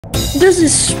there's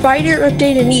this spider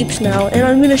update in Yeeps now, and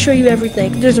I'm gonna show you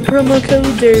everything. There's a promo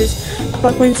code, there's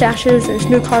buttcoin stashes, there's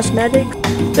new cosmetics.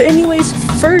 But anyways,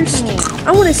 first,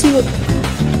 I wanna see what...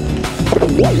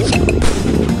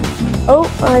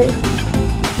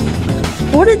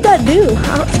 What did that do?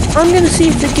 I'm gonna see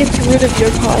if it gets rid of your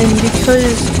cotton,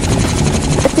 because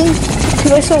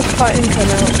I saw cotton come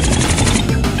out.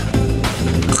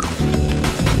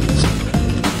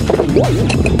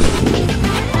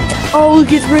 Oh, it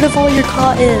gets rid of all your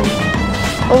cotton.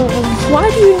 Oh, why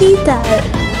do you need that?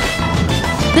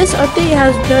 This update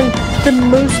has done the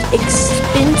most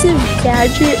expensive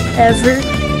gadget ever.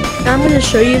 I'm gonna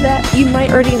show you that. You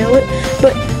might already know it,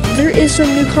 but there is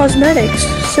some new cosmetics.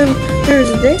 So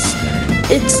there's this.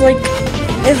 It's like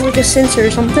a sensor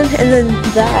or something, and then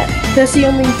that's the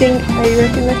only thing I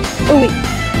recognize. Oh wait,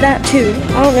 that too.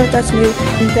 I don't know if that's new.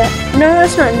 No,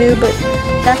 that's not new, but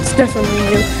that's definitely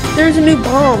new. There's a new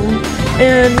bomb,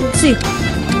 and let's see.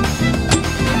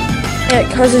 Yeah,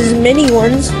 it causes mini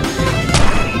ones.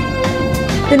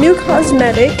 The new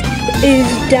cosmetic is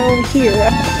down here.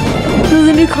 So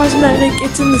the new cosmetic,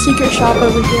 it's in the secret shop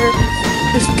over here.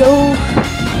 Just go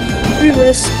through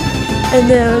this, and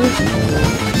then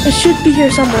it should be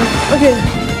here somewhere. Okay,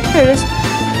 here it is.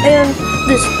 And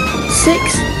this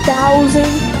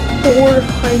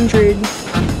 6,400.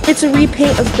 It's a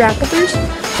repaint of grapplers.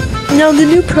 Now the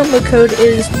new promo code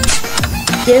is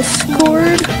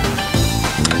Discord.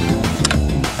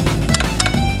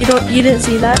 You didn't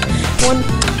see that?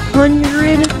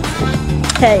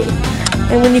 100K.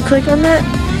 And when you click on that,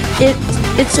 it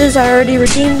says I already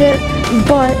redeemed it,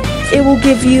 but it will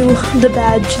give you the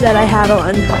badge that I had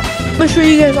on. I'm gonna show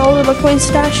you guys all the buttcoin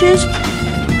stashes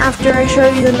after I show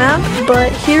you the map,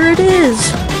 but here it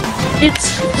is.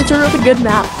 It's a really good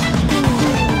map.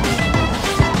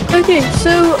 Okay,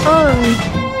 so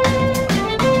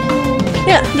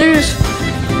yeah, there's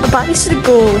a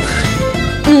bicycle.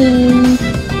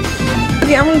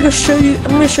 Okay, I'm gonna show you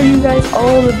guys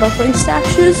all the buttcoin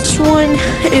stashes. This one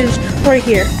is right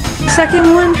here.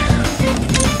 Second one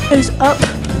is up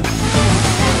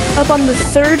on the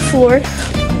 3rd floor.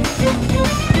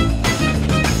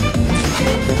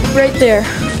 Right there.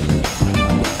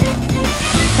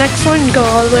 Next one, go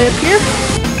all the way up here.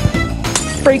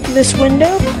 Break this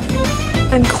window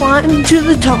and climb to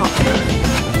the top.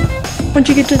 Once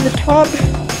you get to the top,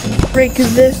 break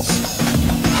this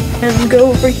and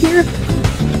go over here.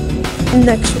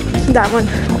 Next one, that one.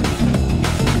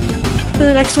 So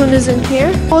the next one is in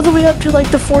here, all the way up to like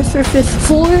the 4th or 5th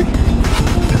floor,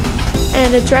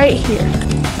 and it's right here.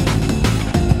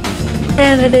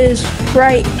 And it is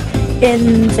right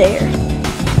in there.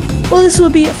 Well, this will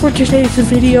be it for today's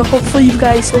video. Hopefully you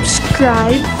guys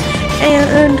subscribe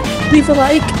and leave a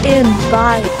like, and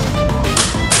bye.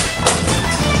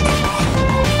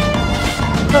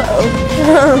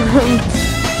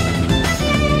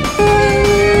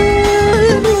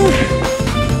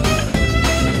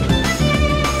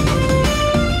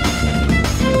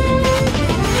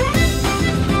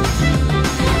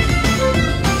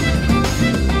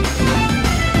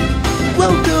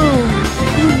 Welcome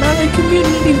to my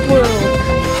community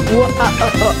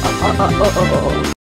world.